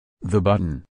The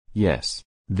button. Yes,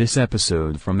 this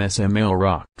episode from SML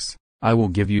rocks. I will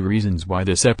give you reasons why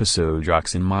this episode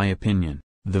rocks in my opinion.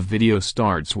 The video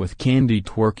starts with Candy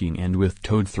twerking and with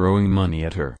Toad throwing money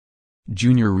at her.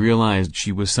 Junior realized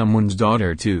she was someone's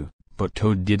daughter too, but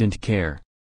Toad didn't care.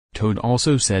 Toad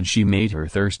also said she made her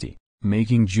thirsty,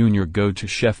 making Junior go to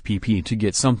Chef PP to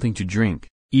get something to drink,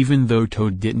 even though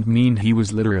Toad didn't mean he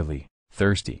was literally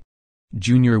thirsty.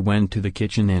 Junior went to the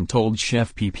kitchen and told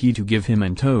Chef PP to give him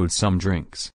and Toad some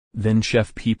drinks, then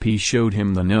Chef PP showed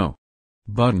him the no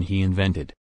button he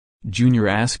invented. Junior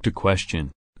asked a question,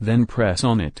 then press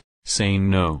on it, saying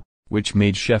no, which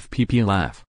made Chef PP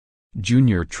laugh.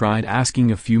 Junior tried asking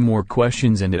a few more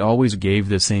questions and it always gave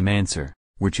the same answer,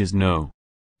 which is no.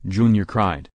 Junior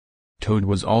cried. Toad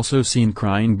was also seen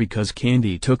crying because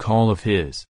Candy took all of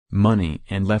his money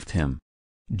and left him.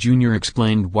 Junior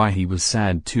explained why he was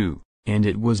sad too, and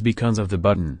it was because of the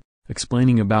button,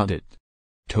 explaining about it.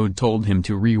 Toad told him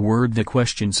to reword the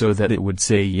question so that it would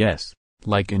say yes,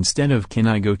 like instead of "Can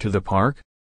I go to the park?"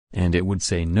 and it would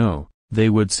say no, they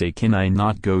would say "Can I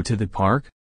not go to the park?"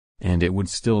 and it would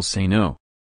still say no.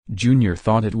 Junior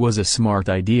thought it was a smart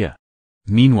idea.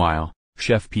 Meanwhile,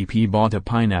 Chef PP bought a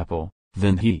pineapple,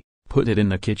 then he put it in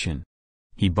the kitchen.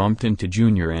 He bumped into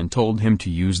Junior and told him to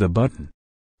use the button.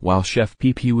 While Chef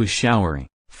PP was showering,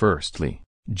 firstly,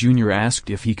 Junior asked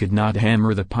if he could not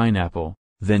hammer the pineapple,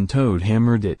 then Toad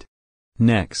hammered it.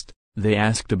 Next, they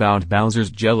asked about Bowser's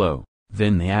Jello,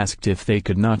 then they asked if they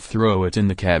could not throw it in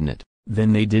the cabinet,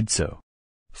 then they did so.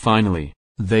 Finally,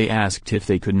 they asked if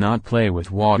they could not play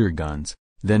with water guns,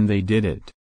 then they did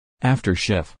it. After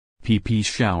Chef PP's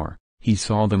shower, he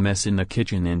saw the mess in the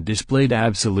kitchen and displayed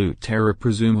absolute terror,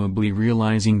 presumably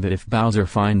realizing that if Bowser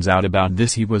finds out about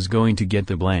this he was going to get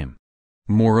the blame.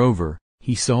 Moreover,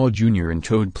 he saw Junior and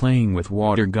Toad playing with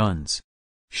water guns.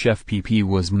 Chef PP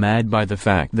was mad by the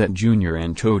fact that Junior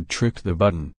and Toad tricked the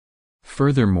button.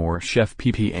 Furthermore, Chef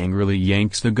PP angrily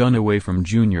yanks the gun away from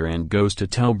Junior and goes to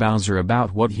tell Bowser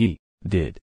about what he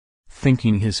did.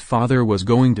 Thinking his father was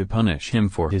going to punish him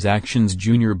for his actions,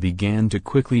 Junior began to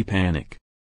quickly panic.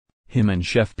 Him and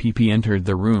Chef PP entered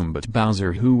the room, but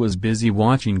Bowser, who was busy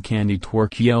watching Candy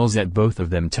twerk, yells at both of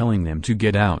them, telling them to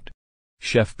get out.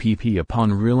 Chef PP,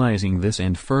 upon realizing this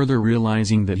and further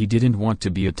realizing that he didn't want to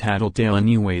be a tattletale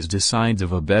anyways, decides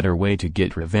of a better way to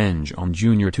get revenge on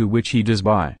Junior, to which he does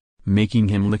by making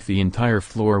him lick the entire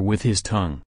floor with his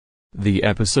tongue. The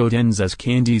episode ends as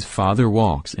Candy's father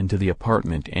walks into the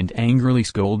apartment and angrily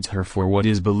scolds her for what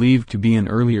is believed to be an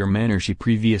earlier manner she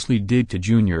previously did to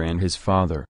Junior and his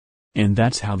father. And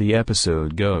that's how the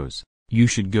episode goes. You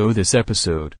should go this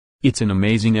episode, it's an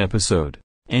amazing episode.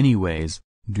 Anyways,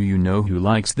 do you know who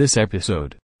likes this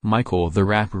episode? Michael the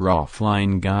Rapper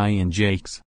Offline Guy and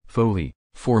Jake's Foley.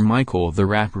 For Michael the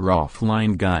Rapper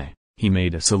Offline Guy, he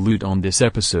made a salute on this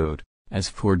episode. As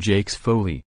for Jake's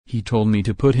Foley, he told me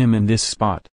to put him in this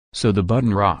spot, so the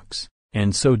button rocks,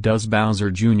 and so does Bowser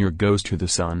Jr. goes to the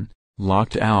sun,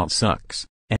 locked out sucks.